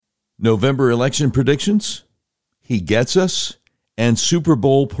November election predictions, he gets us, and Super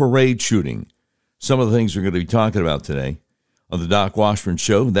Bowl parade shooting. Some of the things we're going to be talking about today on the Doc Washburn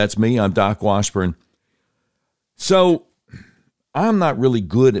Show. That's me. I'm Doc Washburn. So I'm not really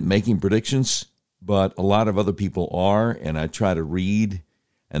good at making predictions, but a lot of other people are, and I try to read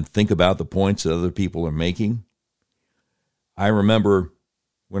and think about the points that other people are making. I remember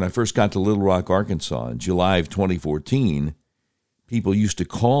when I first got to Little Rock, Arkansas in July of 2014, people used to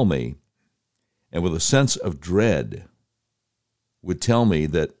call me and with a sense of dread would tell me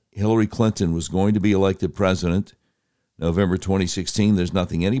that Hillary Clinton was going to be elected president November 2016. There's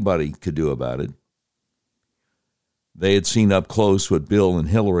nothing anybody could do about it. They had seen up close what Bill and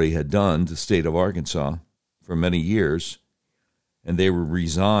Hillary had done to the state of Arkansas for many years, and they were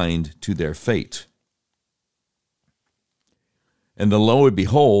resigned to their fate. And then lo and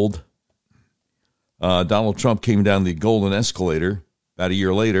behold, Donald Trump came down the golden escalator about a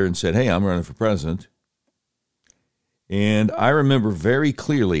year later and said, hey, I'm running for president. And I remember very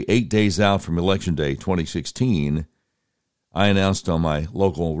clearly, 8 days out from Election Day 2016, I announced on my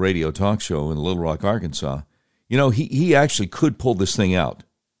local radio talk show in Little Rock, Arkansas, you know, he actually could pull this thing out.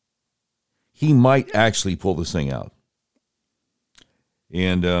 He might actually pull this thing out.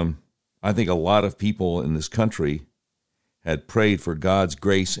 And I think a lot of people in this country had prayed for God's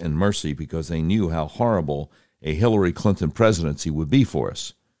grace and mercy because they knew how horrible a Hillary Clinton presidency would be for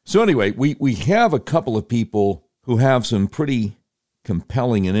us. So anyway, we have a couple of people who have some pretty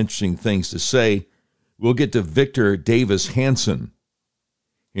compelling and interesting things to say. We'll get to Victor Davis Hanson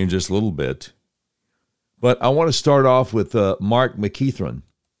in just a little bit. But I want to start off with Mark McKeithron,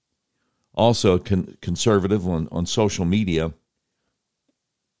 also conservative on social media.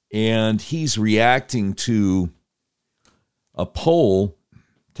 And he's reacting to a poll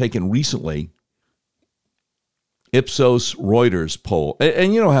taken recently, Ipsos Reuters poll.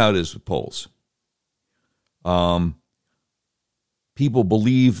 And you know how it is with polls. People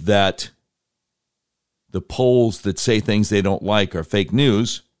believe that the polls that say things they don't like are fake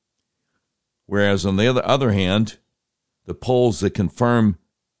news, whereas on the other hand, the polls that confirm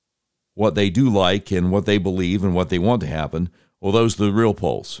what they do like and what they believe and what they want to happen, well, those are the real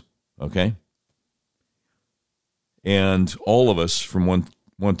polls, okay? And all of us, from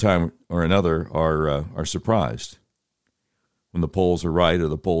one time or another, are surprised when the polls are right or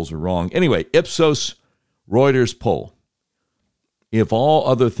the polls are wrong. Anyway, Ipsos Reuters poll. If all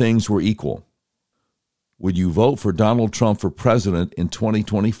other things were equal, would you vote for Donald Trump for president in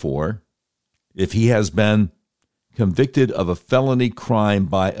 2024 if he has been convicted of a felony crime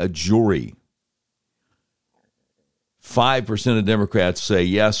by a jury? 5% of Democrats say,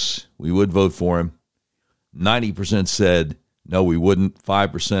 yes, we would vote for him. 90% said, no, we wouldn't.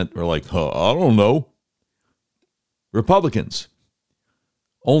 5% are like, I don't know. Republicans.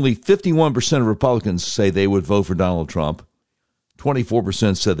 Only 51% of Republicans say they would vote for Donald Trump.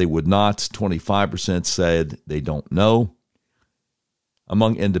 24% said they would not. 25% said they don't know.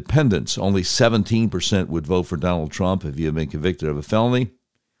 Among independents, only 17% would vote for Donald Trump if he had been convicted of a felony.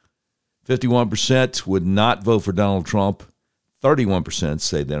 51% would not vote for Donald Trump. 31%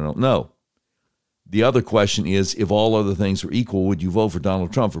 say they don't know. The other question is, if all other things were equal, would you vote for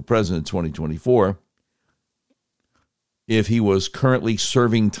Donald Trump for president in 2024 if he was currently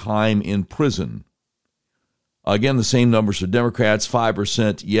serving time in prison? Again, the same numbers for Democrats,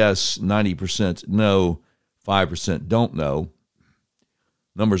 5% yes, 90% no, 5% don't know.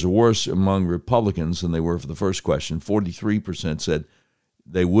 Numbers are worse among Republicans than they were for the first question. 43% said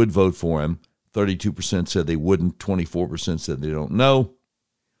they would vote for him. 32% said they wouldn't. 24% said they don't know.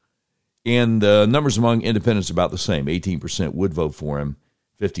 And the numbers among independents are about the same. 18% would vote for him.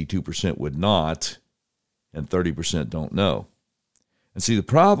 52% would not. And 30% don't know. And see, the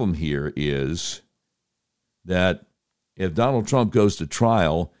problem here is that if Donald Trump goes to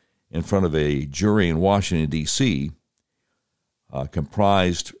trial in front of a jury in Washington, D.C.,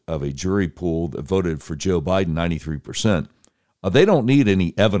 comprised of a jury pool that voted for Joe Biden, 93%, they don't need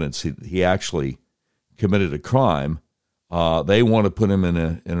any evidence that he actually committed a crime. They want to put him in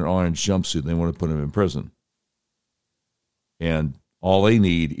an orange jumpsuit. They want to put him in prison. And all they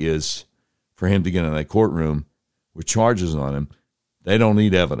need is for him to get in that courtroom with charges on him. They don't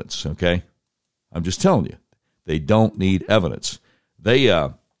need evidence, okay? I'm just telling you. They don't need evidence. They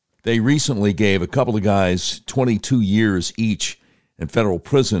recently gave a couple of guys 22 years each in federal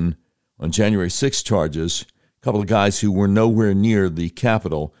prison on January 6 charges, a couple of guys who were nowhere near the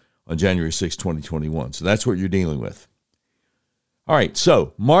Capitol on January 6, 2021. So that's what you're dealing with. All right,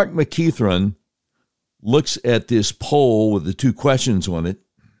 so Mark McKeithron looks at this poll with the two questions on it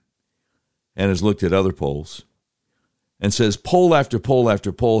and has looked at other polls. and says poll after poll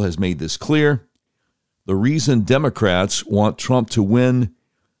after poll has made this clear. The reason Democrats want Trump to win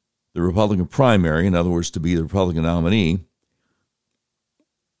the Republican primary, in other words, to be the Republican nominee,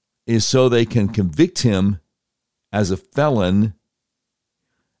 is so they can convict him as a felon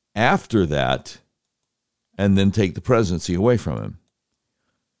after that and then take the presidency away from him.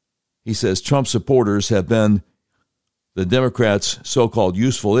 He says Trump supporters have been the Democrats' so-called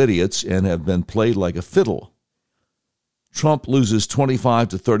useful idiots and have been played like a fiddle. Trump loses 25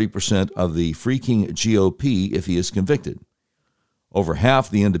 to 30% of the freaking GOP if he is convicted. Over half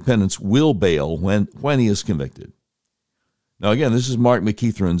the independents will bail when he is convicted. Now, again, this is Mark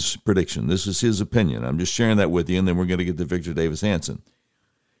McKeithren's prediction. This is his opinion. I'm just sharing that with you, and then we're going to get to Victor Davis Hanson.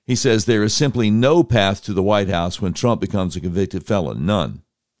 He says there is simply no path to the White House when Trump becomes a convicted felon. None.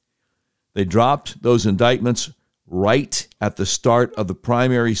 They dropped those indictments right at the start of the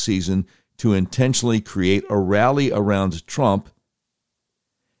primary season to intentionally create a rally around Trump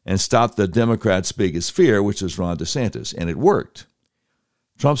and stop the Democrats' biggest fear, which is Ron DeSantis. And it worked.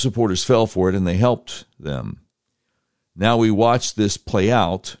 Trump supporters fell for it, and they helped them. Now we watch this play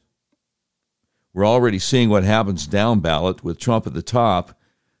out. We're already seeing what happens down ballot with Trump at the top.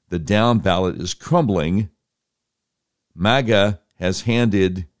 The down ballot is crumbling. MAGA has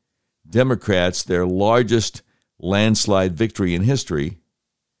handed Democrats their largest landslide victory in history,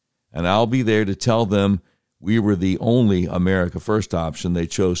 and I'll be there to tell them we were the only America First option. They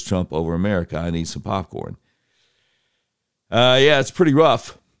chose Trump over America. I need some popcorn. Yeah, it's pretty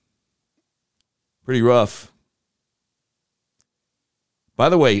rough. Pretty rough. By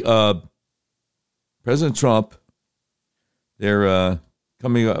the way, President Trump, they're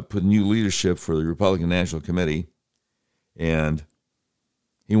coming up with new leadership for the Republican National Committee, and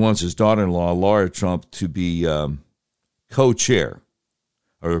he wants his daughter-in-law, Laura Trump, to be co-chair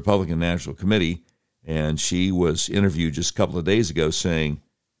of the Republican National Committee, and she was interviewed just a couple of days ago saying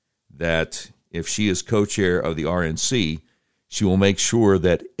that if she is co-chair of the RNC, she will make sure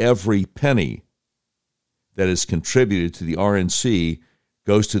that every penny that is contributed to the RNC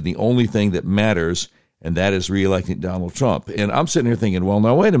goes to the only thing that matters, and that is reelecting Donald Trump. And I'm sitting here thinking, well,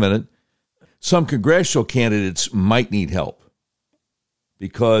 now, wait a minute. Some congressional candidates might need help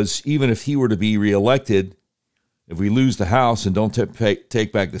because even if he were to be reelected, if we lose the House and don't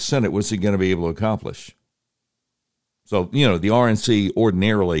take back the Senate, what's he going to be able to accomplish? So, the RNC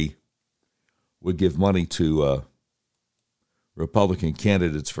ordinarily would give money to Republican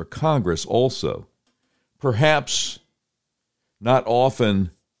candidates for Congress also. Perhaps not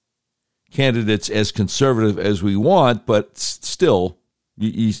often candidates as conservative as we want, but still,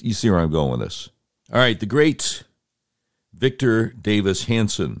 you see where I'm going with this. All right, the great Victor Davis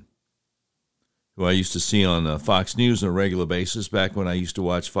Hanson, who I used to see on Fox News on a regular basis back when I used to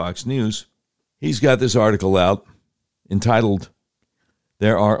watch Fox News, he's got this article out entitled,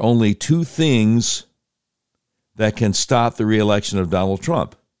 "There Are Only Two Things That Can Stop the Reelection of Donald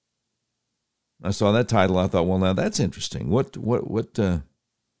Trump." I saw that title. I thought, well, now that's interesting. What does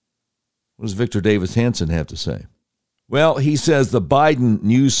Victor Davis Hanson have to say? Well, he says the Biden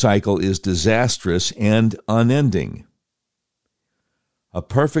news cycle is disastrous and unending. A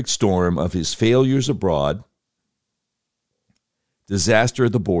perfect storm of his failures abroad, disaster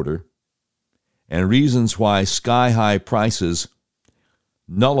at the border, and reasons why sky-high prices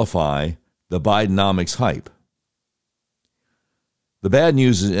nullify the Bidenomics hype. The bad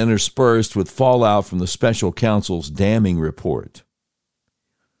news is interspersed with fallout from the special counsel's damning report.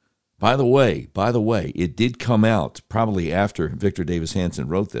 By the way, it did come out probably after Victor Davis Hanson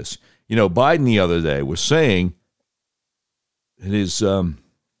wrote this. Biden the other day was saying in his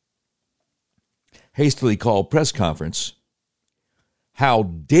hastily called press conference, how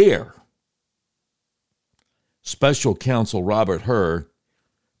dare special counsel Robert Hur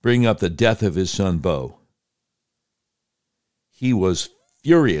bring up the death of his son, Beau. He was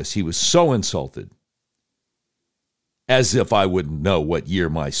furious. He was so insulted. As if I wouldn't know what year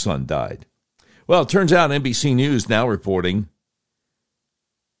my son died. Well, it turns out NBC News now reporting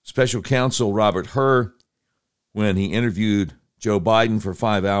special counsel Robert Hur, when he interviewed Joe Biden for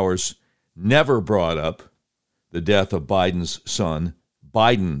 5 hours, never brought up the death of Biden's son.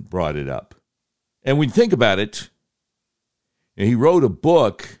 Biden brought it up. And when you think about it, he wrote a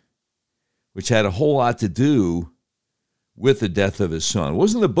book which had a whole lot to do with the death of his son.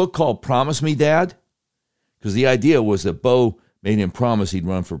 Wasn't the book called Promise Me, Dad? Because the idea was that Beau made him promise he'd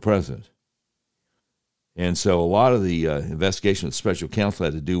run for president. And so a lot of the investigation of the special counsel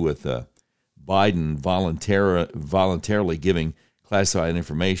had to do with Biden voluntarily giving classified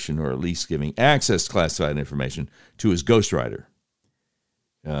information, or at least giving access to classified information to his ghostwriter.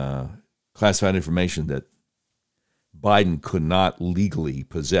 Classified information that Biden could not legally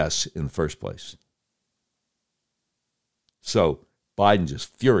possess in the first place. So Biden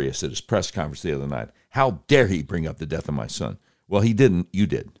just furious at his press conference the other night. How dare he bring up the death of my son? Well, he didn't. You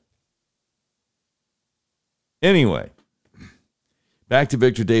did. Anyway, back to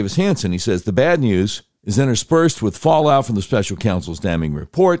Victor Davis Hanson. He says the bad news is interspersed with fallout from the special counsel's damning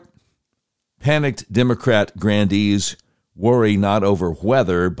report. Panicked Democrat grandees worry not over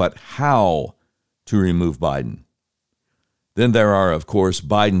whether, but how to remove Biden. Then there are, of course,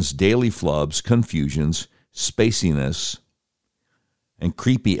 Biden's daily flubs, confusions, spaciness, and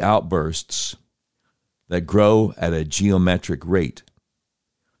creepy outbursts that grow at a geometric rate.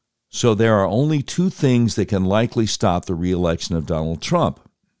 So there are only two things that can likely stop the re-election of Donald Trump.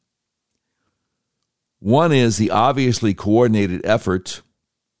 One is the obviously coordinated effort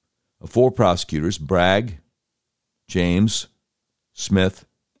of four prosecutors, Bragg, James, Smith,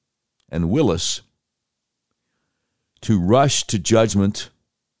 and Willis, to rush to judgment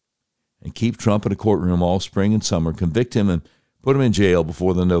and keep Trump in a courtroom all spring and summer, convict him and put him in jail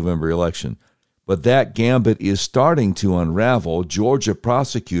before the November election. But that gambit is starting to unravel. Georgia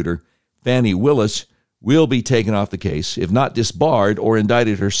prosecutor Fani Willis will be taken off the case, if not disbarred or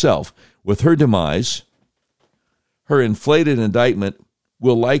indicted herself. With her demise, her inflated indictment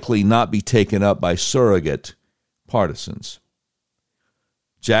will likely not be taken up by surrogate partisans.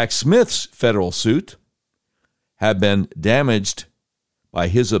 Jack Smith's federal suit have been damaged by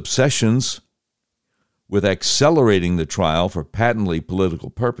his obsessions with accelerating the trial for patently political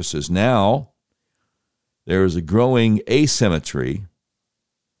purposes. Now, there is a growing asymmetry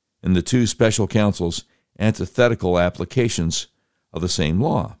in the two special counsel's antithetical applications of the same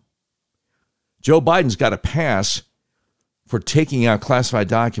law. Joe Biden's got a pass for taking out classified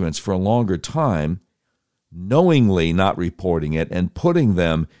documents for a longer time, knowingly not reporting it, and putting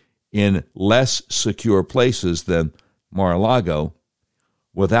them in less secure places than Mar-a-Lago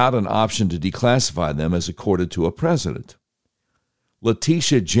without an option to declassify them as accorded to a president.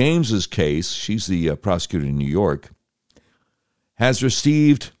 Letitia James's case, she's the prosecutor in New York, has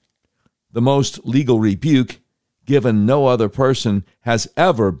received the most legal rebuke, given no other person has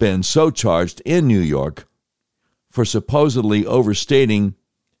ever been so charged in New York for supposedly overstating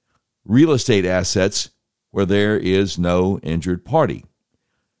real estate assets where there is no injured party.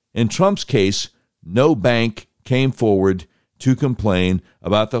 In Trump's case, no bank came forward to complain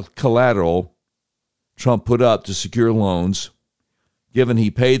about the collateral Trump put up to secure loans, given he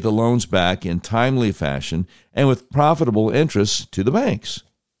paid the loans back in timely fashion and with profitable interest to the banks.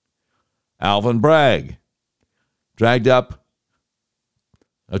 Alvin Bragg dragged up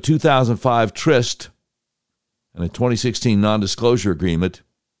a 2005 tryst and a 2016 non-disclosure agreement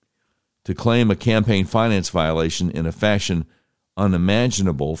to claim a campaign finance violation in a fashion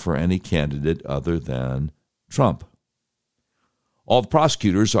unimaginable for any candidate other than Trump. All the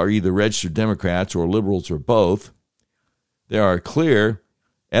prosecutors are either registered Democrats or liberals or both. There are clear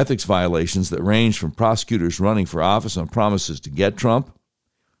ethics violations that range from prosecutors running for office on promises to get Trump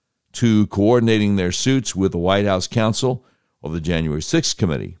to coordinating their suits with the White House counsel or the January 6th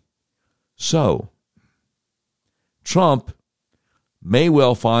committee. So, Trump may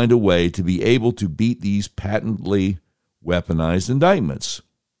well find a way to be able to beat these patently weaponized indictments.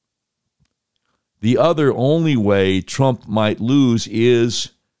 The other only way Trump might lose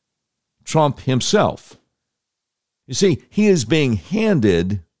is Trump himself. You see, he is being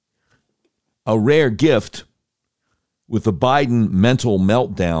handed a rare gift with the Biden mental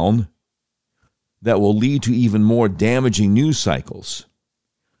meltdown that will lead to even more damaging news cycles.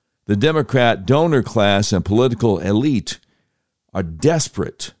 The Democrat donor class and political elite are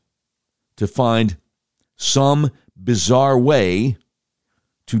desperate to find some bizarre way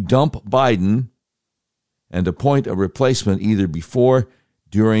to dump Biden and appoint a replacement either before,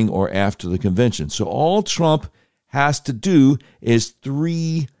 during, or after the convention. So all Trump has to do is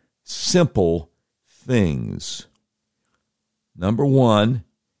three simple things. Number one,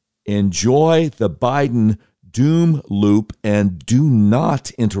 enjoy the Biden doom loop and do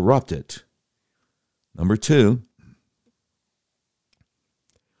not interrupt it. Number two,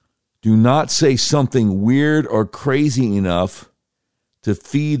 do not say something weird or crazy enough to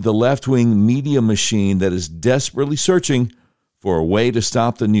feed the left-wing media machine that is desperately searching for a way to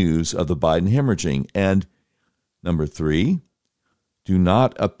stop the news of the Biden hemorrhaging. And number three, do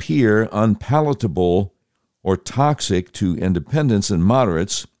not appear unpalatable or toxic to independents and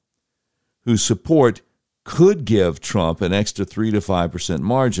moderates whose support could give Trump an extra 3 to 5%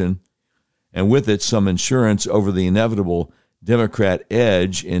 margin, and with it some insurance over the inevitable Democrat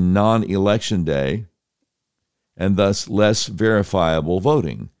edge in non-election day, and thus less verifiable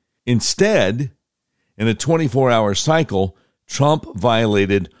voting. Instead In a 24-hour cycle, Trump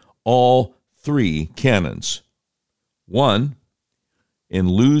violated all three canons. One, in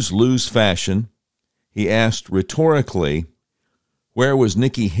lose-lose fashion, he asked rhetorically, where was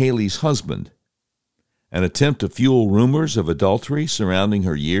Nikki Haley's husband? An attempt to fuel rumors of adultery surrounding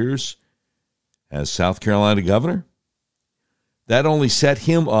her years as South Carolina governor? That only set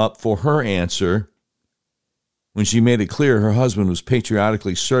him up for her answer when she made it clear her husband was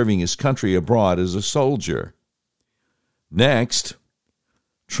patriotically serving his country abroad as a soldier. Next,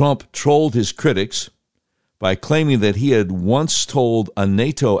 Trump trolled his critics by claiming that he had once told a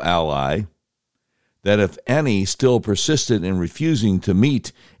NATO ally that if any still persisted in refusing to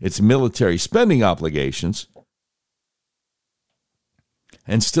meet its military spending obligations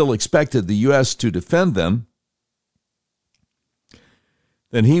and still expected the U.S. to defend them,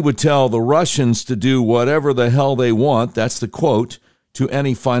 then he would tell the Russians to do whatever the hell they want, that's the quote, to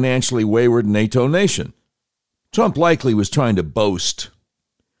any financially wayward NATO nation. Trump likely was trying to boast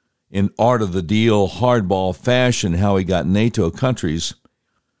in art of the deal, hardball fashion how he got NATO countries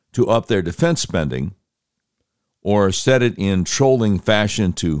to up their defense spending, or said it in trolling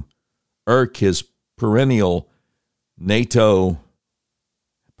fashion to irk his perennial NATO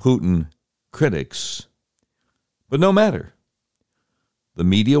Putin critics. But no matter. The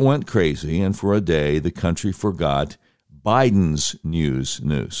media went crazy, and for a day, the country forgot Biden's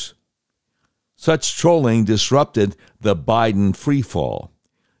news. Such trolling disrupted the Biden freefall.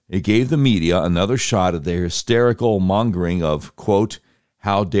 It gave the media another shot at their hysterical mongering of, quote,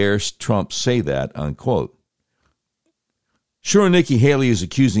 how dare Trump say that, unquote. Sure, Nikki Haley is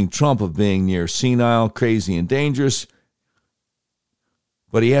accusing Trump of being near senile, crazy, and dangerous,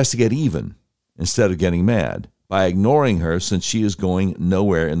 but he has to get even instead of getting mad by ignoring her since she is going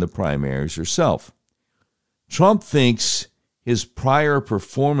nowhere in the primaries herself. Trump thinks his prior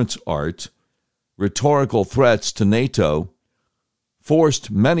performance art, rhetorical threats to NATO, forced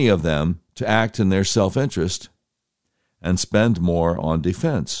many of them to act in their self-interest and spend more on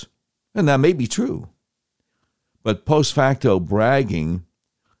defense. And that may be true. But post facto bragging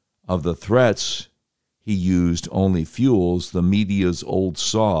of the threats he used only fuels the media's old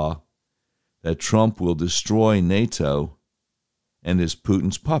saw that Trump will destroy NATO and is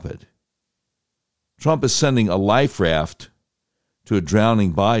Putin's puppet. Trump is sending a life raft to a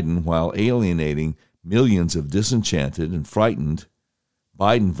drowning Biden while alienating millions of disenchanted and frightened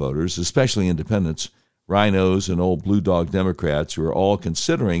Biden voters, especially independents, rhinos, and old blue dog Democrats who are all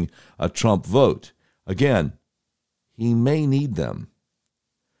considering a Trump vote. Again, he may need them.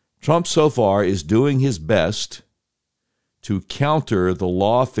 Trump so far is doing his best to counter the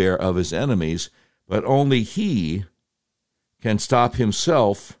lawfare of his enemies, but only he can stop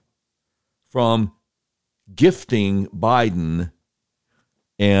himself from gifting Biden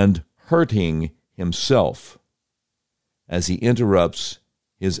and hurting himself as he interrupts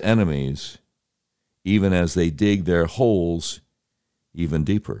his enemies, even as they dig their holes even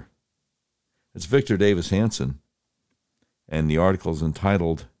deeper. It's Victor Davis Hanson, and the article is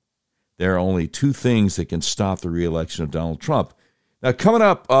entitled, There are Only Two Things That Can Stop the Re-Election of Donald Trump. Now, coming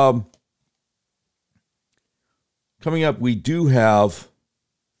up, we do have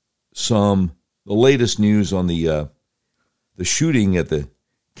the latest news on the shooting at the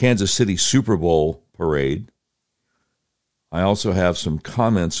Kansas City Super Bowl parade. I also have some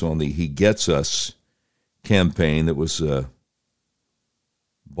comments on the He Gets Us campaign that was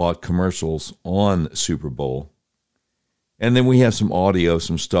bought commercials on Super Bowl. And then we have some audio,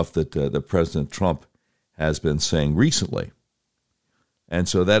 some stuff that President Trump has been saying recently. And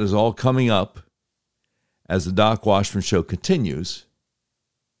so that is all coming up as the Doc Washburn Show continues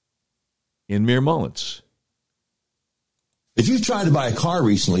in mere moments. If you've tried to buy a car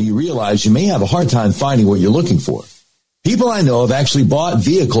recently, you realize you may have a hard time finding what you're looking for. People I know have actually bought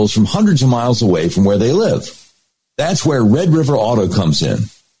vehicles from hundreds of miles away from where they live. That's where Red River Auto comes in.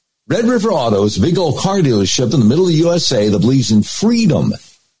 Red River Auto is a big old car dealership in the middle of the USA that believes in freedom,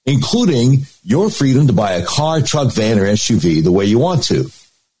 including your freedom to buy a car, truck, van, or SUV the way you want to.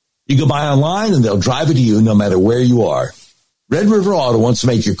 You can buy online and they'll drive it to you no matter where you are. Red River Auto wants to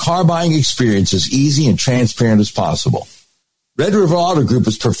make your car buying experience as easy and transparent as possible. Red River Auto Group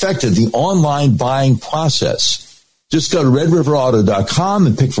has perfected the online buying process. Just go to redriverauto.com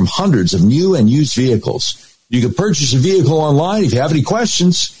and pick from hundreds of new and used vehicles. You can purchase a vehicle online. If you have any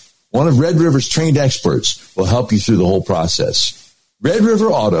questions, one of Red River's trained experts will help you through the whole process. Red River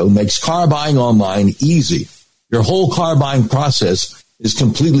Auto makes car buying online easy. Your whole car buying process is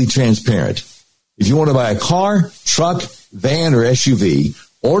completely transparent. If you want to buy a car, truck, van, or SUV,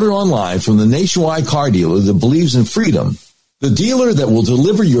 order online from the nationwide car dealer that believes in freedom The dealer that will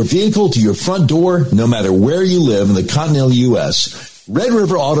deliver your vehicle to your front door, no matter where you live in the continental U.S.,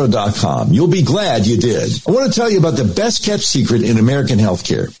 RedRiverAuto.com. You'll be glad you did. I want to tell you about the best kept secret in American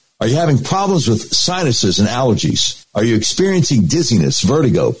healthcare. Are you having problems with sinuses and allergies? Are you experiencing dizziness,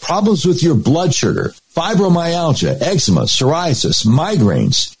 vertigo, problems with your blood sugar, fibromyalgia, eczema, psoriasis,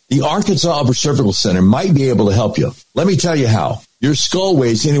 migraines? The Arkansas Upper Cervical Center might be able to help you. Let me tell you how. Your skull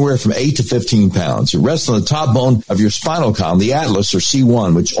weighs anywhere from 8 to 15 pounds. It rests on the top bone of your spinal column, the atlas or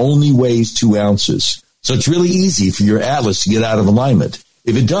C1, which only weighs 2 ounces. So it's really easy for your atlas to get out of alignment.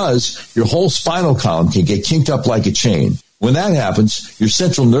 If it does, your whole spinal column can get kinked up like a chain. When that happens, your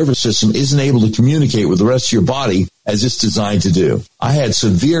central nervous system isn't able to communicate with the rest of your body as it's designed to do. I had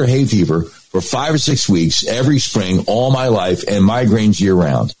severe hay fever for 5 or 6 weeks every spring all my life and migraines year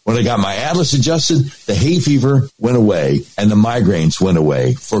round. When I got my atlas adjusted, the hay fever went away and the migraines went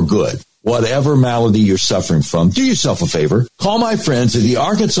away for good. Whatever malady you're suffering from, do yourself a favor. Call my friends at the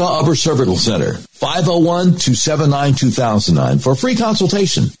Arkansas Upper Cervical Center, 501-279-2009 for a free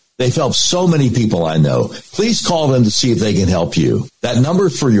consultation. They've helped so many people I know. Please call them to see if they can help you. That number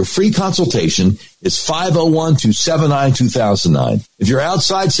for your free consultation is 501-279-2009. If you're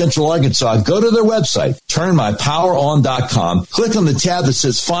outside Central Arkansas, go to their website, turnmypoweron.com. Click on the tab that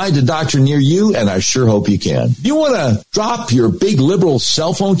says Find a Doctor Near You, and I sure hope you can. Do you want to drop your big liberal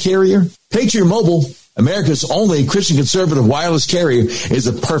cell phone carrier? Patriot Mobile, America's only Christian conservative wireless carrier, is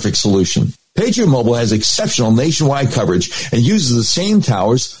a perfect solution. Patriot Mobile has exceptional nationwide coverage and uses the same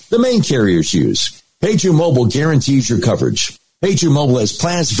towers the main carriers use. Patriot Mobile guarantees your coverage. Patriot Mobile has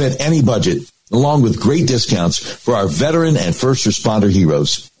plans to fit any budget, along with great discounts for our veteran and first responder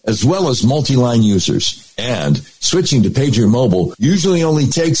heroes, as well as multi-line users. And switching to Patriot Mobile usually only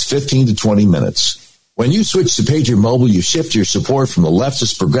takes 15 to 20 minutes. When you switch to Patriot Mobile, you shift your support from the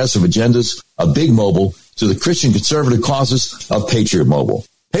leftist progressive agendas of Big Mobile to the Christian conservative causes of Patriot Mobile.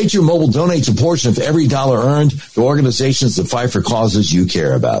 Patriot Mobile donates a portion of every dollar earned to organizations that fight for causes you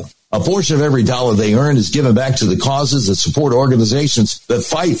care about. A portion of every dollar they earn is given back to the causes that support organizations that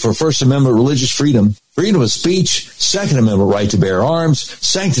fight for First Amendment religious freedom, freedom of speech, Second Amendment right to bear arms,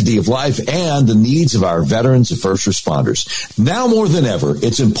 sanctity of life, and the needs of our veterans and first responders. Now more than ever,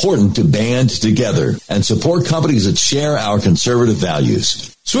 it's important to band together and support companies that share our conservative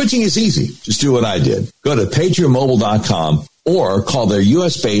values. Switching is easy. Just do what I did. Go to patriotmobile.com or call their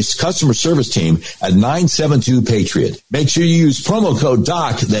U.S.-based customer service team at 972-PATRIOT. Make sure you use promo code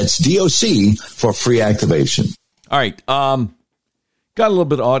DOC, that's D-O-C, for free activation. All right. Got a little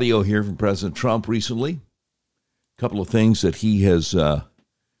bit of audio here from President Trump recently. A couple of things that he has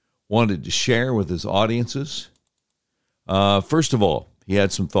wanted to share with his audiences. First of all, he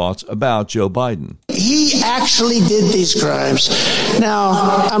had some thoughts about Joe Biden. He actually did these crimes. Now,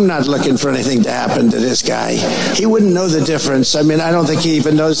 I'm not looking for anything to happen to this guy. He wouldn't know the difference. I mean, I don't think he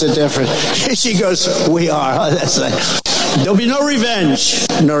even knows the difference. She goes, we are. That's like, there'll be no revenge.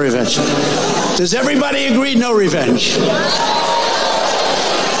 No revenge. Does everybody agree? No revenge.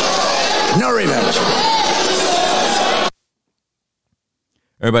 No revenge.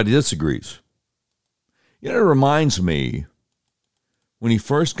 Everybody disagrees. You know, it reminds me when he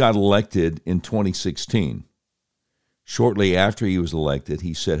first got elected in 2016, shortly after he was elected,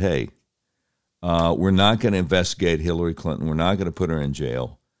 he said, hey, we're not going to investigate Hillary Clinton. We're not going to put her in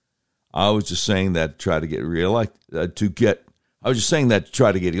jail. I was just saying that to try to get reelected, I was just saying that to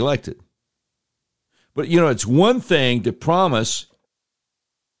try to get elected. But, you know, it's one thing to promise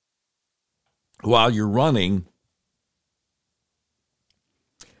while you're running,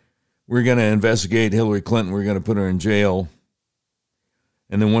 we're going to investigate Hillary Clinton. We're going to put her in jail.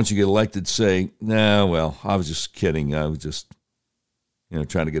 And then once you get elected, say, nah, well, I was just kidding. I was just,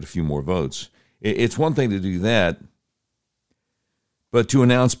 trying to get a few more votes. It's one thing to do that, but to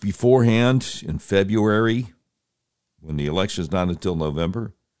announce beforehand in February, when the election is not until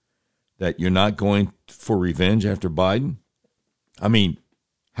November, that you're not going for revenge after Biden? I mean,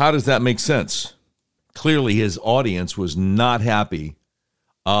 how does that make sense? Clearly, his audience was not happy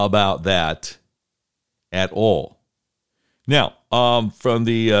about that at all. Now, from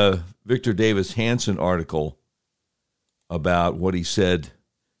the Victor Davis Hanson article about what he said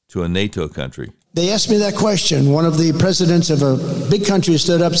to a NATO country. They asked me that question. One of the presidents of a big country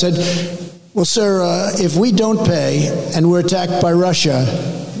stood up and said, well, sir, if we don't pay and we're attacked by Russia,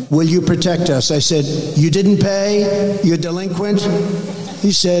 will you protect us? I said, you didn't pay? You're delinquent?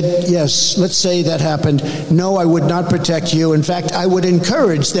 He said, yes, let's say that happened. No, I would not protect you. In fact, I would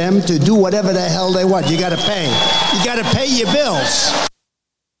encourage them to do whatever the hell they want. You got to pay. You got to pay your bills.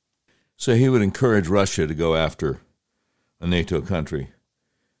 So he would encourage Russia to go after a NATO country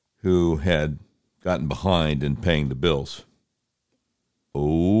who had gotten behind in paying the bills.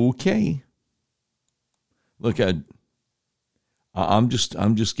 Okay. Look, I'm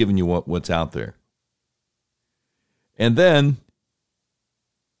just giving you what's out there. And then,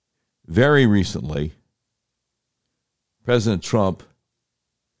 very recently, President Trump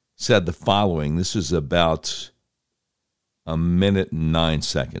said the following. This is about a minute and 9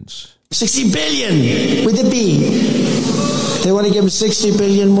 seconds. 60 billion with a B. They want to give them 60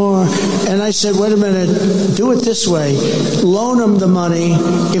 billion more. And I said, wait a minute, do it this way. Loan them the money.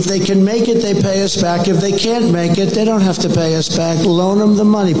 If they can make it, they pay us back. If they can't make it, they don't have to pay us back. Loan them the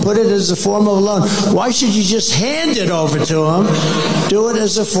money. Put it as a form of a loan. Why should you just hand it over to them? Do it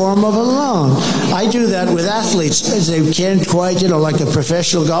as a form of a loan. I do that with athletes. They can't quite, like a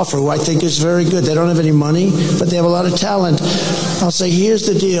professional golfer who I think is very good. They don't have any money, but they have a lot of talent. I'll say, here's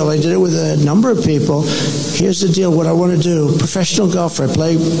the deal. I did it with a number of people. Here's the deal. What I want to do. Professional golfer. I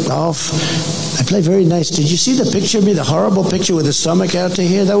play golf. I play very nice. Did you see the picture of me? The horrible picture with the stomach out to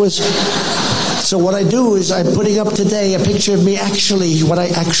here? That was... So what I do is I'm putting up today a picture of me actually, what I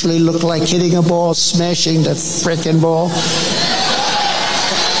actually look like, hitting a ball, smashing the frickin' ball.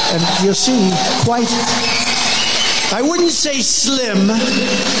 And you'll see quite... I wouldn't say slim,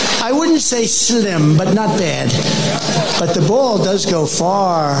 but not bad. But the ball does go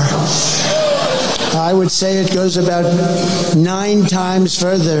far. I would say it goes about 9 times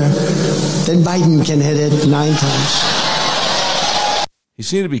further than Biden can hit it 9 times. He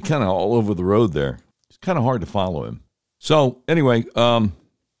seemed to be kind of all over the road there. It's kind of hard to follow him. So anyway,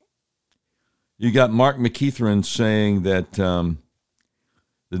 you got Mark McEachern saying that the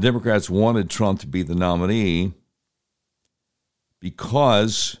Democrats wanted Trump to be the nominee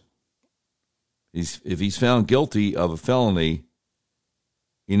because if he's found guilty of a felony,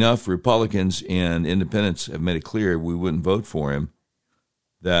 enough Republicans and independents have made it clear we wouldn't vote for him,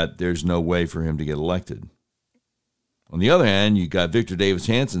 that there's no way for him to get elected. On the other hand, you got Victor Davis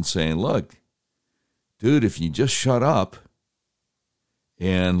Hanson saying, look, dude, if you just shut up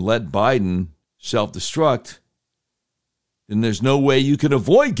and let Biden self-destruct, then there's no way you can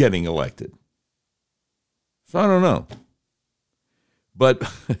avoid getting elected. So I don't know. But,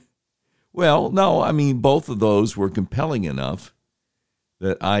 well, no, I mean, both of those were compelling enough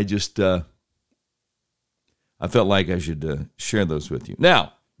that I just, I felt like I should share those with you.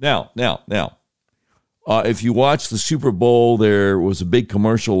 Now, if you watch the Super Bowl, there was a big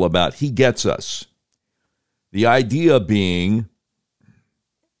commercial about He Gets Us. The idea being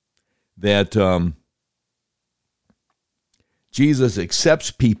that Jesus accepts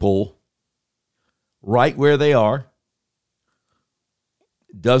people right where they are,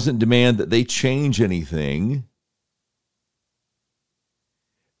 doesn't demand that they change anything,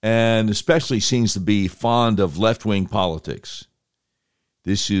 and especially seems to be fond of left-wing politics.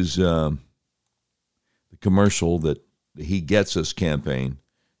 This is the commercial that the He Gets Us campaign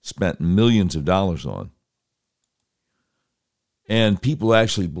spent millions of dollars on. And people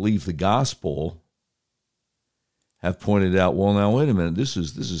actually believe the gospel have pointed out, well, now, wait a minute, this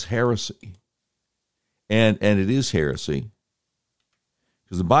is heresy. And it is heresy.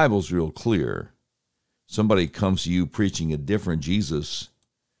 Because the Bible's real clear. Somebody comes to you preaching a different Jesus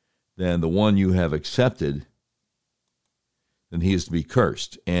than the one you have accepted, then he is to be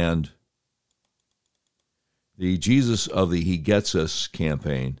cursed. And the Jesus of the He Gets Us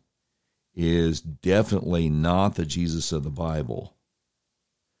campaign is definitely not the Jesus of the Bible.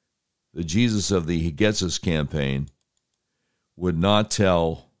 The Jesus of the He Gets Us campaign would not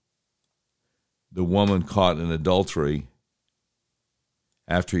tell the woman caught in adultery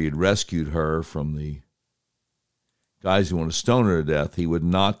after he had rescued her from the guys who want to stone her to death, he would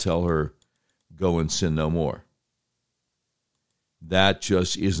not tell her, go and sin no more. That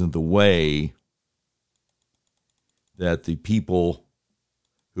just isn't the way that the people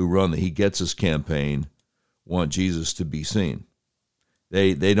who run the He Gets Us campaign want Jesus to be seen.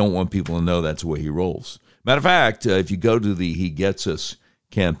 They don't want people to know that's the way he rolls. Matter of fact, if you go to the He Gets Us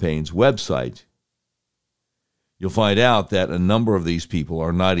campaign's website, you'll find out that a number of these people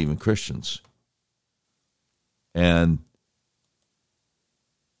are not even Christians. And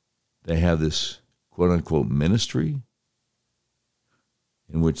they have this quote-unquote ministry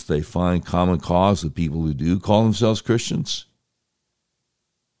in which they find common cause with people who do call themselves Christians.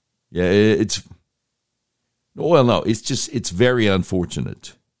 Yeah, it's very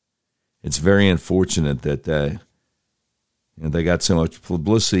unfortunate. It's very unfortunate that they got so much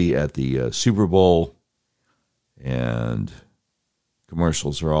publicity at the Super Bowl, and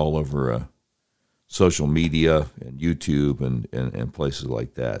commercials are all over social media and YouTube and places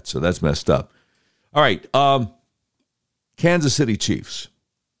like that. So that's messed up. All right, Kansas City Chiefs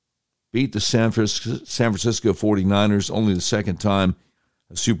beat the San Francisco 49ers, only the second time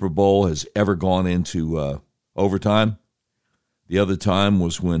a Super Bowl has ever gone into overtime. The other time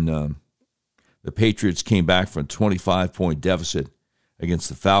was when the Patriots came back from a 25-point deficit against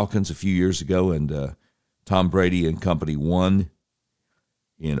the Falcons a few years ago, and Tom Brady and company won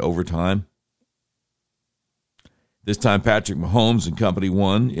in overtime. This time, Patrick Mahomes and company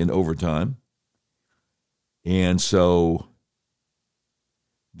won in overtime. And so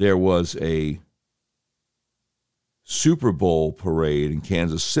there was a Super Bowl parade in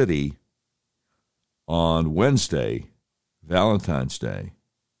Kansas City on Wednesday, Valentine's Day,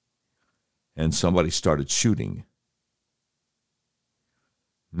 and somebody started shooting.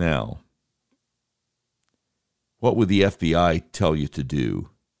 Now, what would the FBI tell you to do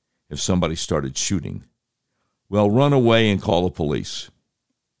if somebody started shooting? Well, run away and call the police.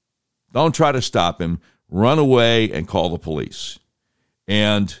 Don't try to stop him. Run away and call the police.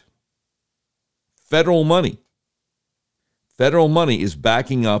 And federal money is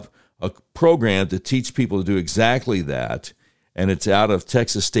backing up a program to teach people to do exactly that, and it's out of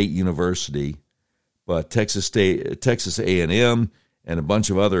Texas State University, but Texas A&M, and a bunch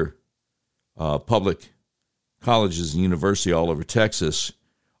of other public colleges and universities all over Texas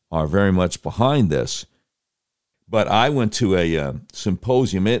are very much behind this. But I went to a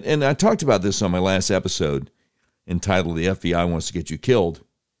symposium, and I talked about this on my last episode entitled "The FBI Wants to Get You Killed."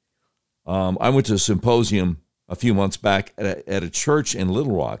 I went to a symposium a few months back at a church in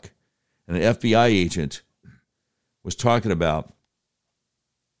Little Rock, and an FBI agent was talking about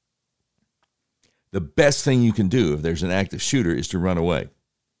the best thing you can do if there's an active shooter is to run away.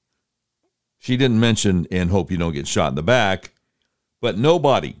 She didn't mention and hope you don't get shot in the back, but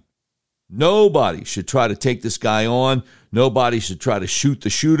nobody should try to take this guy on. Nobody should try to shoot the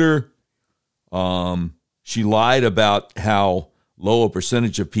shooter. She lied about how low a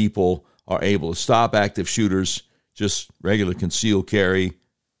percentage of people are able to stop active shooters, just regular concealed carry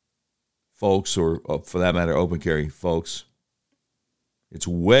folks, or for that matter, open carry folks. It's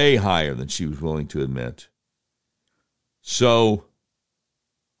way higher than she was willing to admit. So,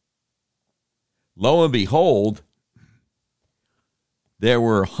 lo and behold, there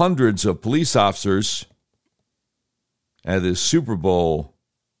were hundreds of police officers at this Super Bowl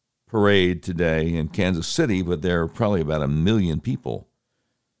parade today in Kansas City, but there are probably about 1 million people.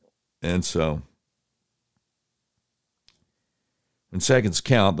 And so, when seconds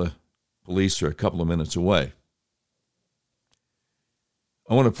count, the police are a couple of minutes away.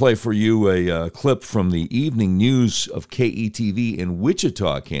 I want to play for you a clip from the evening news of KETV in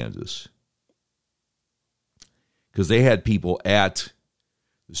Wichita, Kansas, because they had people at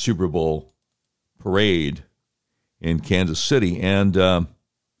the Super Bowl parade in Kansas City, and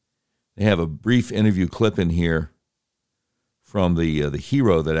they have a brief interview clip in here from the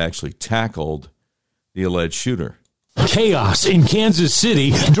hero that actually tackled the alleged shooter. Chaos in Kansas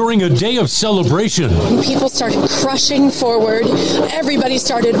City during a day of celebration. People started crushing forward. Everybody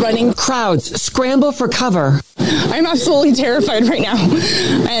started running. Crowds scramble for cover. I'm absolutely terrified right now.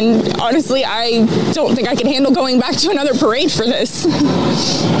 And honestly, I don't think I can handle going back to another parade for this.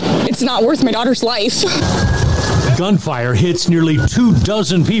 It's not worth my daughter's life. Gunfire hits nearly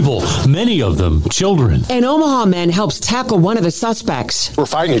 24 people, many of them children. An Omaha man helps tackle one of the suspects. We're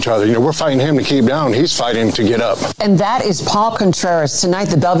fighting each other. We're fighting him to keep down. He's fighting to get up. And that is Paul Contreras. Tonight,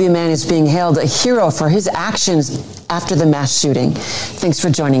 the Bellevue man is being hailed a hero for his actions after the mass shooting. Thanks for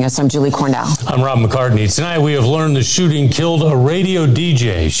joining us. I'm Julie Cornell. I'm Rob McCartney. Tonight, we have learned the shooting killed a radio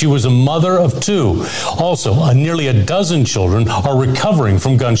DJ. She was a mother of 2. Also, nearly a dozen children are recovering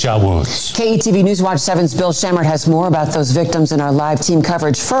from gunshot wounds. KETV Newswatch 7's Bill Shammert has more about those victims in our live team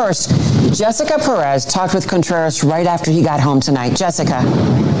coverage. First, Jessica Perez talked with Contreras right after he got home tonight. Jessica.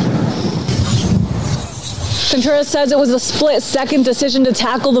 Contreras says it was a split-second decision to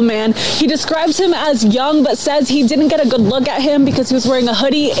tackle the man. He describes him as young, but says he didn't get a good look at him because he was wearing a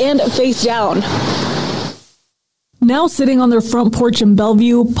hoodie and face down. Now sitting on their front porch in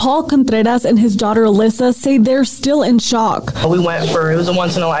Bellevue, Paul Contreras and his daughter Alyssa say they're still in shock. It was a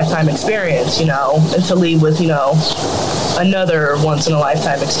once-in-a-lifetime experience, and to leave with, another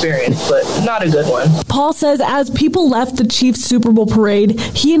once-in-a-lifetime experience, but not a good one. Paul says as people left the Chiefs Super Bowl parade,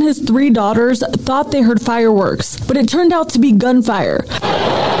 he and his 3 daughters thought they heard fireworks, but it turned out to be gunfire.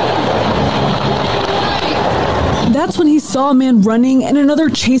 That's when he saw a man running and another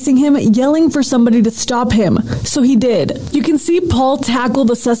chasing him, yelling for somebody to stop him. So he did. You can see Paul tackle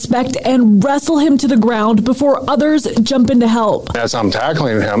the suspect and wrestle him to the ground before others jump in to help. As I'm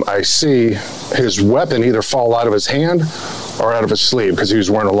tackling him, I see his weapon either fall out of his hand or out of his sleeve because he was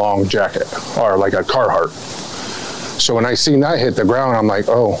wearing a long jacket or like a Carhartt. So when I seen that hit the ground, I'm like,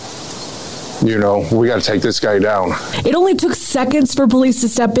 oh, we got to take this guy down. It only took seconds for police to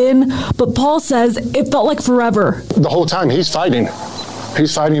step in, but Paul says it felt like forever. The whole time he's fighting.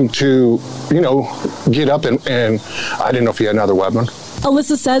 He's fighting to, get up, and I didn't know if he had another weapon.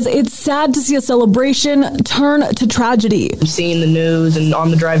 Alyssa says it's sad to see a celebration turn to tragedy. Seeing the news and on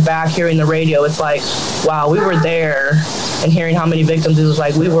the drive back, hearing the radio, it's like, wow, we were there. And hearing how many victims, it was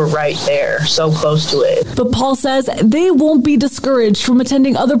like we were right there, so close to it. But Paul says they won't be discouraged from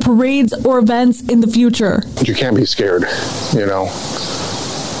attending other parades or events in the future. You can't be scared,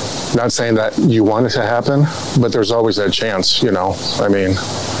 Not saying that you want it to happen, but there's always that chance,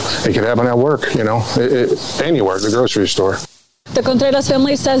 it could happen at work, anywhere, the grocery store. The Contreras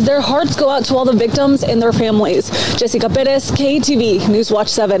family says their hearts go out to all the victims and their families. Jessica Perez, KTV, Newswatch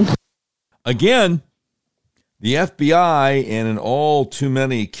 7. Again, the FBI, and in all too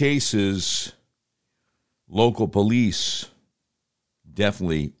many cases, local police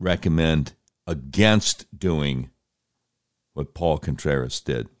definitely recommend against doing what Paul Contreras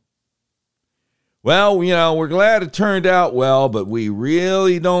did. Well, we're glad it turned out well, but we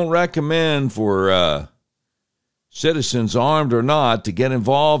really don't recommend for citizens, armed or not, to get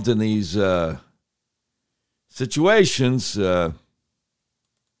involved in these situations. By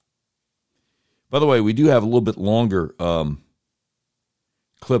the way, we do have a little bit longer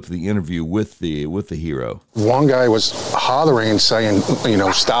clip of the interview with the hero. One guy was hollering and saying,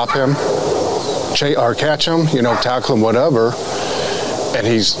 stop him, or catch him, tackle him, whatever, and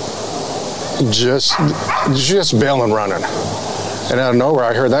he's just bailing, running. And out of nowhere,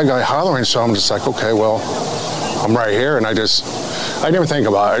 I heard that guy hollering, so I'm just like, okay, well, I'm right here, and I didn't even think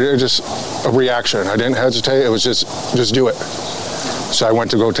about it. It was just a reaction. I didn't hesitate. It was just do it. So I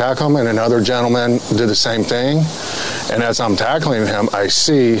went to go tackle him, and another gentleman did the same thing. And as I'm tackling him, I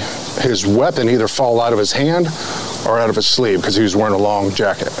see his weapon either fall out of his hand or out of his sleeve, because he was wearing a long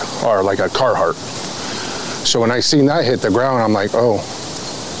jacket, or like a Carhartt. So when I seen that hit the ground, I'm like, oh,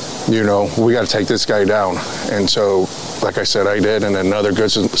 we got to take this guy down. And so, like I said, I did, and another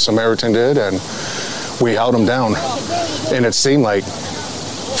good Samaritan did, and we held him down. And it seemed like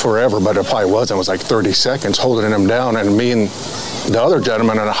forever, but it probably wasn't. It was like 30 seconds holding him down, and me and the other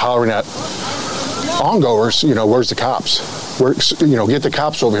gentleman are hollering at ongoers, where's the cops? Get the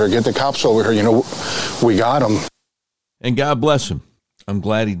cops over here, get the cops over here, we got him. And God bless him. I'm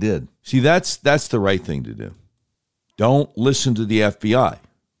glad he did. See, that's the right thing to do. Don't listen to the FBI.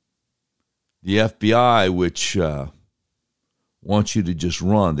 The FBI, which wants you to just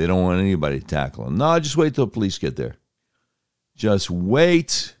run. They don't want anybody to tackle them. No, just wait till the police get there. Just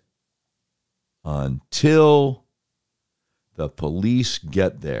wait until the police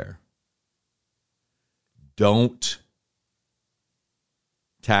get there. Don't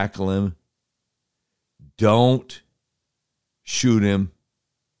tackle him. Don't shoot him.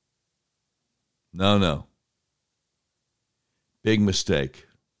 No. Big mistake.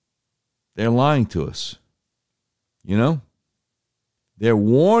 They're lying to us. They're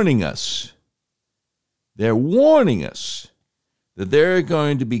warning us. They're warning us that there are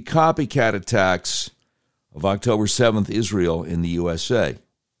going to be copycat attacks of October 7th, Israel in the USA.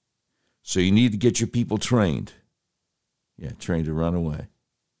 So you need to get your people trained. Yeah, trained to run away.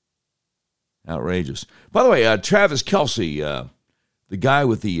 Outrageous. By the way, Travis Kelce, the guy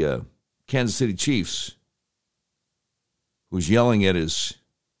with the Kansas City Chiefs, who's yelling at his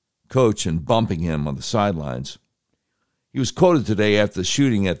coach and bumping him on the sidelines, he was quoted today after the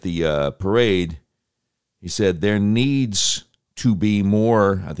shooting at the parade. He said there needs to be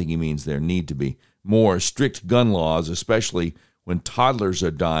more, I think he means there need to be more strict gun laws, especially when toddlers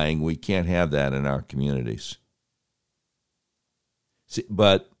are dying. We can't have that in our communities. See,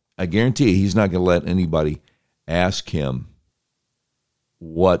 but I guarantee he's not going to let anybody ask him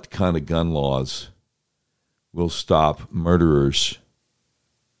what kind of gun laws will stop murderers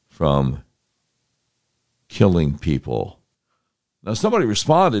from killing people. Now, somebody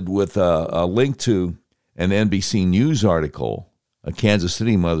responded with a link to an NBC News article. A Kansas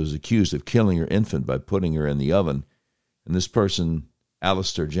City mother is accused of killing her infant by putting her in the oven. And this person,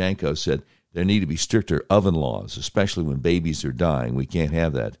 Alistair Janko, said there need to be stricter oven laws, especially when babies are dying. We can't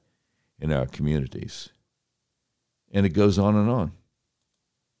have that in our communities. And it goes on and on.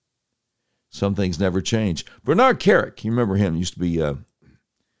 Some things never change. Bernard Carrick, you remember him, used to be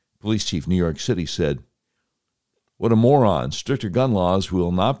police chief, New York City, said, what a moron. Stricter gun laws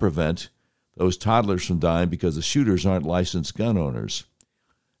will not prevent those toddlers from dying because the shooters aren't licensed gun owners.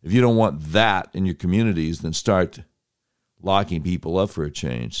 If you don't want that in your communities, then start locking people up for a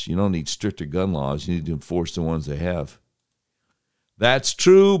change. You don't need stricter gun laws. You need to enforce the ones they have. That's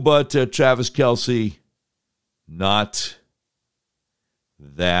true, but Travis Kelce, not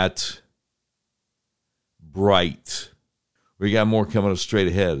that bright. We got more coming up straight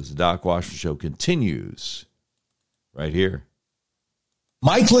ahead as the Doc Washburn Show continues right here.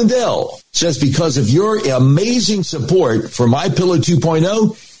 Mike Lindell says because of your amazing support for MyPillow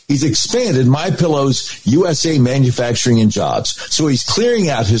 2.0, he's expanded MyPillow's USA manufacturing and jobs. So he's clearing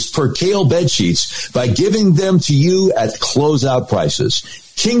out his percale bed sheets by giving them to you at closeout prices.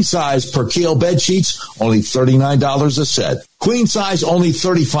 King size percale bed sheets, only $39 a set. Queen size, only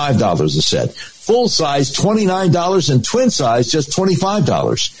 $35 a set. Full size, $29, and twin size, just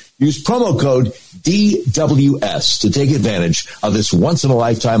 $25. Use promo code DWS to take advantage of this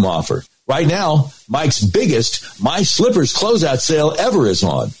once-in-a-lifetime offer. Right now, Mike's biggest My Slippers closeout sale ever is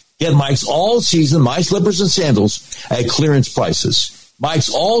on. Get Mike's all-season My Slippers and sandals at clearance prices.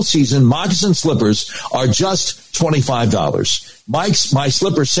 Mike's all-season moccasin slippers are just $25. Mike's My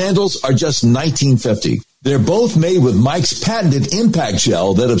Slipper sandals are just $19.50. They're both made with Mike's patented impact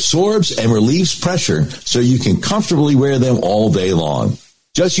gel that absorbs and relieves pressure so you can comfortably wear them all day long.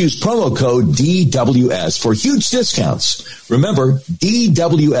 Just use promo code DWS for huge discounts. Remember,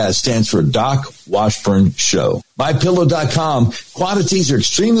 DWS stands for Doc Washburn Show. MyPillow.com. Quantities are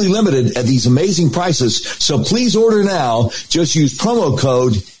extremely limited at these amazing prices, so please order now. Just use promo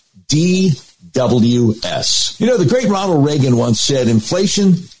code DWS. You know, the great Ronald Reagan once said,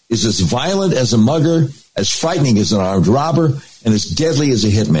 inflation is as violent as a mugger, as frightening as an armed robber, and as deadly as a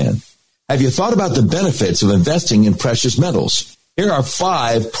hitman. Have you thought about the benefits of investing in precious metals? Here are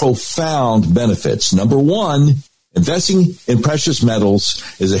 5 profound benefits. Number 1, investing in precious metals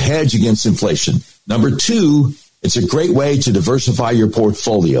is a hedge against inflation. Number 2, it's a great way to diversify your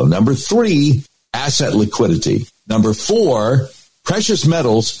portfolio. Number 3, asset liquidity. Number 4, precious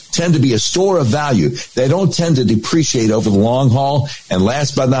metals tend to be a store of value. They don't tend to depreciate over the long haul. And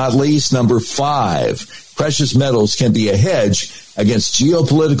last but not least, number 5, precious metals can be a hedge against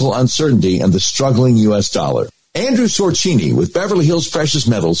geopolitical uncertainty and the struggling U.S. dollar. Andrew Sorcini with Beverly Hills Precious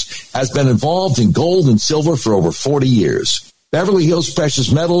Metals has been involved in gold and silver for over 40 years. Beverly Hills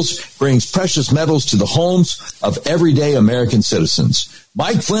Precious Metals brings precious metals to the homes of everyday American citizens.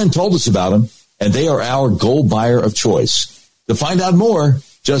 Mike Flynn told us about them, and they are our gold buyer of choice. To find out more,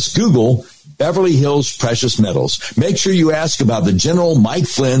 just Google Beverly Hills Precious Metals. Make sure you ask about the General Mike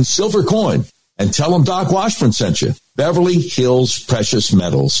Flynn silver coin and tell them Doc Washburn sent you. Beverly Hills Precious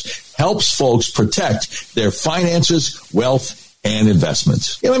Metals helps folks protect their finances, wealth, and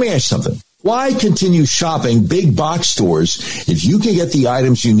investments. Hey, let me ask you something. Why continue shopping big box stores if you can get the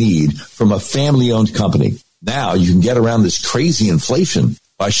items you need from a family-owned company? Now you can get around this crazy inflation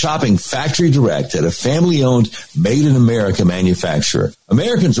by shopping factory direct at a family-owned, made-in-America manufacturer.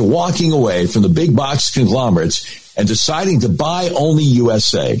 Americans are walking away from the big box conglomerates and deciding to buy only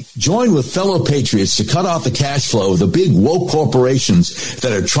USA. Join with fellow patriots to cut off the cash flow of the big woke corporations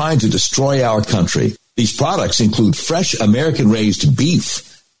that are trying to destroy our country. These products include fresh American-raised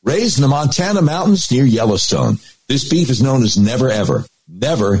beef, raised in the Montana mountains near Yellowstone. This beef is known as Never Ever.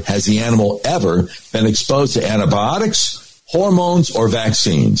 Never has the animal ever been exposed to antibiotics, hormones, or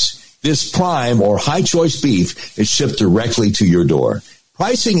vaccines. This prime or high choice beef is shipped directly to your door.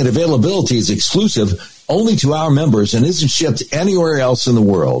 Pricing and availability is exclusive only to our members and isn't shipped anywhere else in the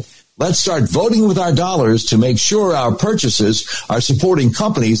world. Let's start voting with our dollars to make sure our purchases are supporting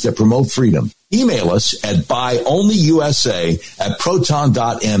companies that promote freedom. Email us at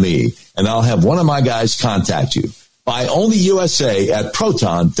buyonlyusa@proton.me, and I'll have one of my guys contact you.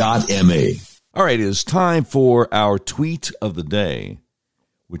 Buyonlyusa@proton.me. All right, it is time for our tweet of the day,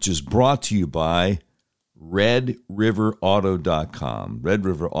 which is brought to you by RedRiverAuto.com. Red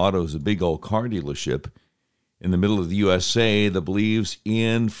River Auto is a big old car dealership in the middle of the USA that believes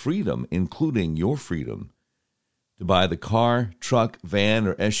in freedom, including your freedom to buy the car, truck, van,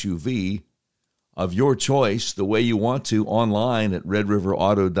 or SUV of your choice the way you want to online at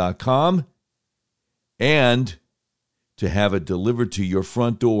RedRiverAuto.com and to have it delivered to your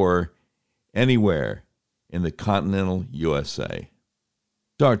front door anywhere in the continental USA.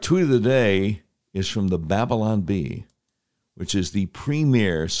 So our tweet of the day is from the Babylon Bee, which is the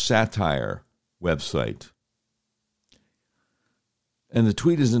premier satire website. And the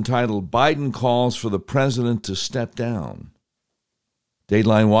tweet is entitled, Biden calls for the president to step down.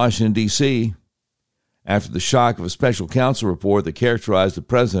 Dateline Washington, D.C., after the shock of a special counsel report that characterized the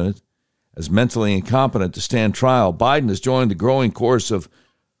president as mentally incompetent to stand trial, Biden has joined the growing chorus of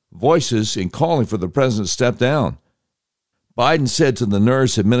voices in calling for the president to step down. Biden said to the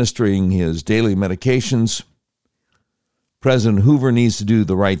nurse administering his daily medications, President Hoover needs to do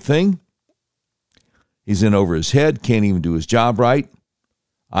the right thing. He's in over his head, can't even do his job right.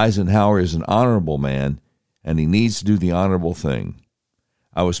 Eisenhower is an honorable man, and he needs to do the honorable thing.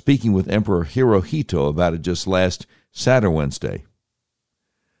 I was speaking with Emperor Hirohito about it just last Saturday, Wednesday.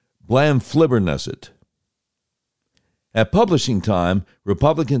 Blamflibbernuset. At publishing time,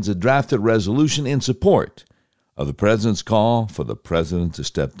 Republicans had drafted a resolution in support of the president's call for the president to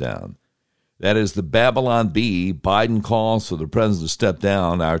step down. That is the Babylon Bee. Biden calls for the president to step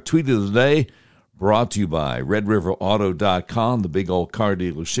down. Our tweet of the day brought to you by RedRiverAuto.com, the big old car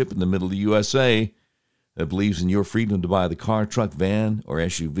dealership in the middle of the USA that believes in your freedom to buy the car, truck, van, or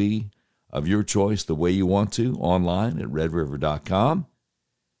SUV of your choice the way you want to online at RedRiver.com,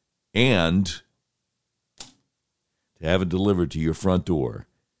 and to have it delivered to your front door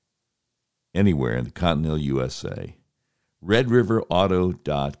anywhere in the continental USA.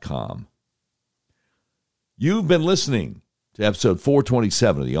 RedRiverAuto.com. You've been listening to episode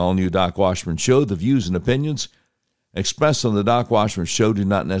 427 of the all-new Doc Washburn Show. The views and opinions expressed on the Doc Washburn Show do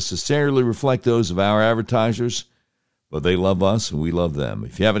not necessarily reflect those of our advertisers, but they love us and we love them.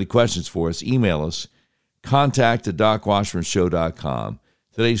 If you have any questions for us, email us, contact@docwashburnshow.com.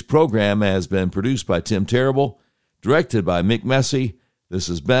 Today's program has been produced by Tim Terrible, directed by Mick Messy. This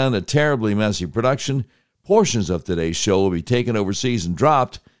has been a terribly messy production. Portions of today's show will be taken overseas and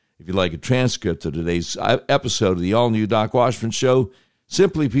dropped. If you'd like a transcript of today's episode of the all-new Doc Washburn Show,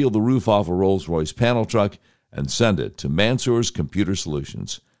 simply peel the roof off a Rolls-Royce panel truck and send it to Mansour's Computer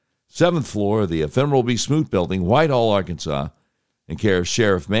Solutions, 7th floor of the Ephemeral B. Smoot Building, Whitehall, Arkansas, in care of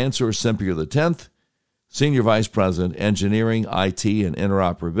Sheriff Mansour Sempier X, Senior Vice President, Engineering, IT, and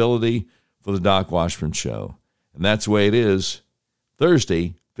Interoperability for the Doc Washburn Show. And that's the way it is,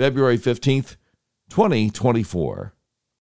 Thursday, February 15th, 2024.